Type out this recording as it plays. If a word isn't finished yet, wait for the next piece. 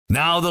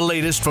Now the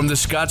latest from the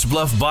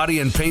Scottsbluff Body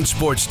and Paint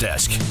Sports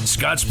Desk.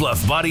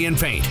 Scottsbluff Body and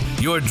Paint,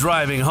 you're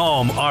driving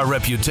home our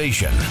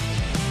reputation.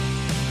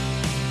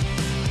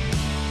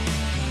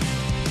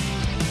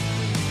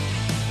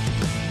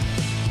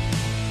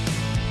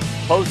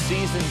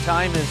 Postseason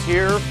time is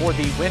here for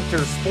the winter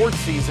sports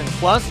season.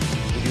 Plus,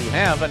 we do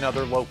have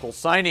another local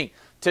signing.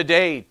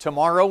 Today,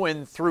 tomorrow,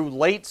 and through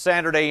late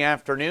Saturday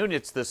afternoon,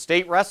 it's the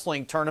state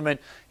wrestling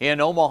tournament in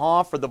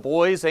Omaha for the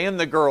boys and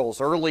the girls.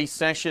 Early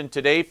session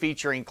today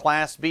featuring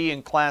Class B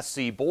and Class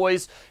C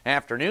boys.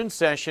 Afternoon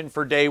session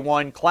for day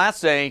one,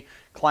 Class A,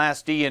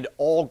 Class D, and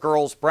all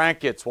girls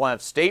brackets. We'll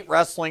have state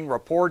wrestling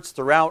reports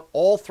throughout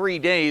all 3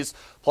 days.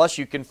 Plus,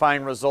 you can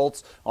find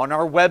results on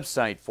our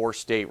website for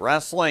state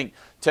wrestling.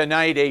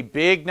 Tonight, a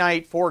big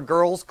night for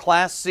girls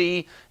Class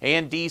C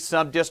and D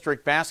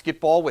sub-district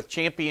basketball with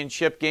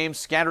championship games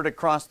scattered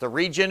across the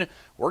region.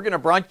 We're going to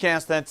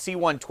broadcast that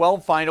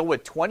C112 final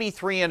with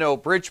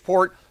 23-0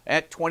 Bridgeport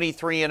at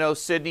 23-0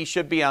 Sydney.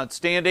 Should be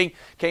outstanding.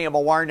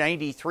 KMOR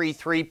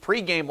 93.3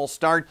 pregame will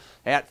start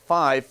at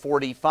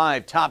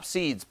 5:45. Top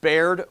seeds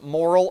Baird,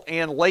 Morrill,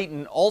 and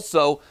Layton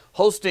also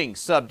hosting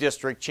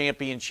sub-district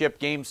championship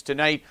games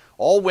tonight.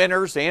 All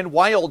winners and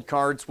wild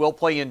cards will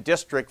play in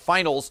district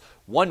finals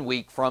 1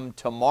 week from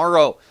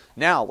tomorrow.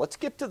 Now, let's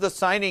get to the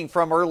signing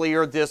from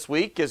earlier this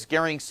week as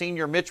Gering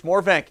senior Mitch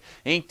Moravec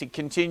inked to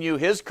continue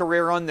his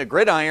career on the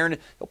gridiron.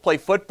 He'll play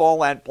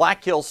football at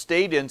Black Hill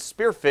State in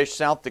Spearfish,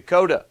 South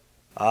Dakota.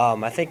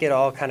 I think it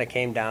all kind of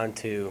came down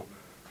to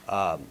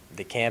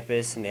the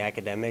campus and the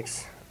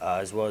academics,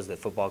 as well as the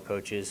football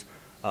coaches.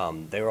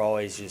 They were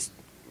always just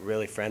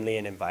really friendly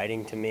and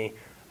inviting to me.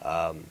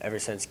 Ever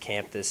since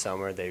camp this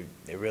summer, they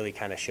really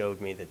kind of showed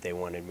me that they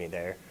wanted me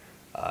there,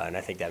 and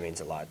I think that means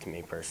a lot to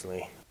me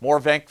personally.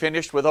 Moravec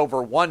finished with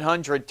over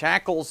 100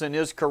 tackles in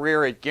his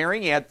career at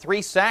Gering. He had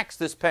 3 sacks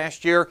this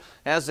past year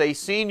as a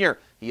senior.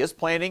 He is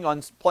planning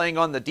on playing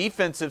on the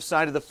defensive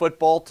side of the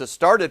football to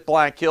start at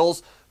Black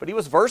Hills, but he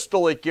was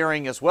versatile at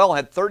Gering as well,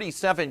 had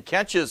 37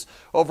 catches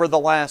over the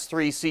last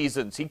 3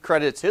 seasons. He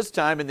credits his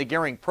time in the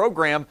Gering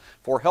program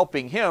for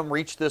helping him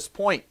reach this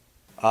point.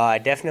 I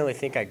definitely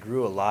think I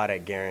grew a lot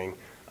at Gering,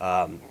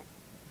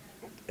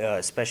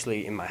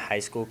 especially in my high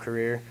school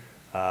career.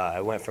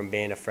 I went from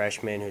being a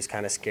freshman who's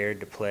kind of scared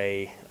to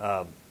play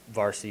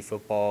varsity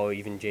football,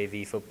 even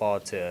JV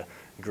football, to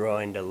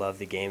growing to love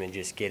the game and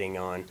just getting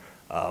on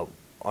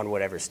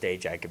whatever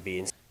stage I could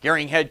be.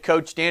 Gering head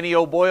coach Danny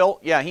O'Boyle,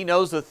 he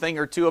knows a thing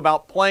or two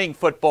about playing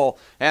football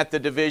at the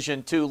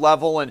Division II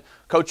level, and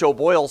Coach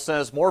O'Boyle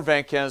says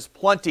Moravec has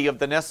plenty of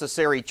the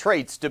necessary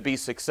traits to be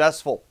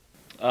successful.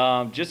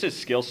 Just his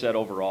skill set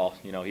overall.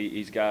 You know,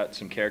 he's got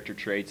some character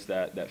traits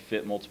that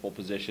fit multiple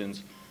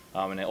positions,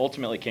 and it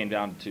ultimately came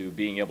down to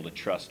being able to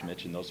trust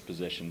Mitch in those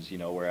positions. You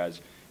know, whereas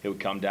it would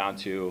come down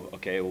to,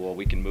 okay, well,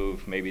 we can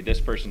move maybe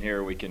this person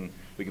here, we can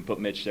put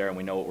Mitch there, and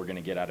we know what we're going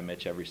to get out of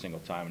Mitch every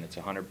single time. And it's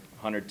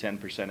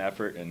 110%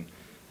 effort, and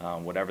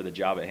whatever the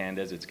job at hand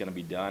is, it's going to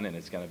be done, and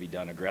it's going to be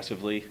done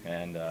aggressively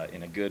and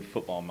in a good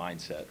football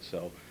mindset.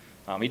 So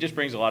he just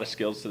brings a lot of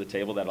skills to the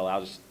table that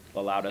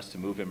allowed us to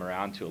move him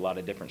around to a lot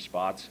of different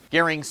spots.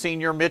 Gering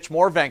senior Mitch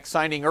Moravec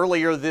signing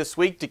earlier this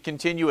week to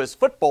continue his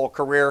football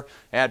career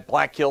at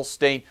Black Hill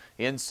State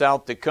in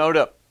South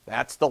Dakota.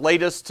 That's the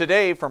latest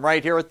today from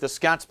right here at the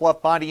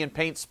Scottsbluff Body and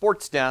Paint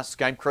Sports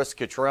Desk. I'm Chris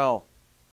Cottrell.